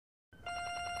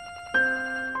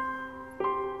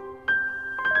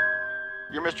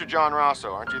You're Mr. John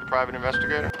Rosow, aren't you the private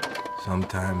investigator?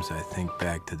 Sometimes I think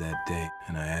back to that day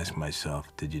and I ask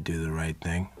myself, did you do the right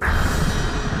thing?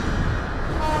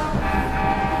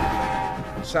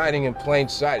 He's hiding in plain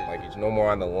sight, like he's no more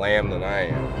on the lam than I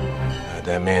am.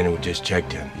 That man who just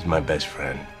checked in, he's my best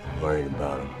friend. I'm worried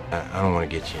about him. I don't want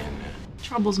to get you in there.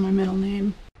 Trouble's my middle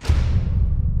name.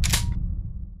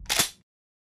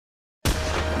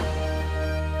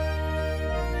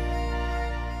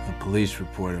 A police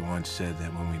reporter once said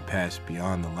that when we pass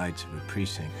beyond the lights of a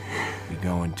precinct, we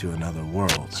go into another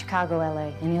world. Chicago,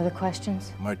 LA. Any other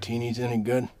questions? Martini's any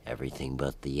good? Everything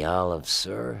but the olive,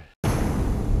 sir.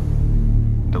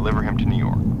 Deliver him to New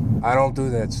York. I don't do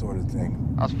that sort of thing.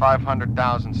 How's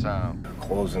 500,000 sound?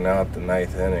 Closing out the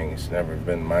ninth inning has never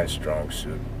been my strong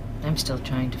suit. I'm still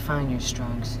trying to find your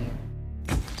strong suit.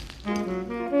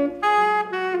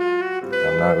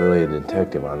 I'm not really a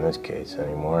detective on this case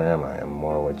anymore, am I? I'm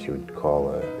more what you would call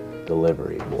a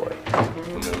delivery boy.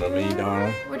 Remember me,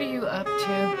 darling? What are you up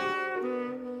to?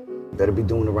 Better be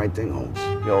doing the right thing, Holmes.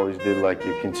 You always did like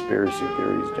your conspiracy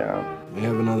theories, John. We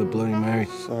have another Bloody Mary?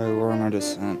 Sorry, we're on our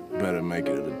descent. Better make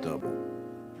it a double.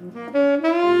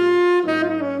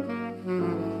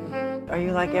 Are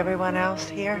you like everyone else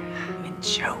here? I'm in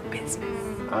show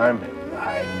business. I'm in the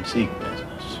hide-and-seek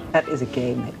business. That is a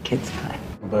game that kids play.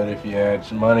 But if you add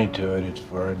some money to it, it's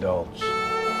for adults.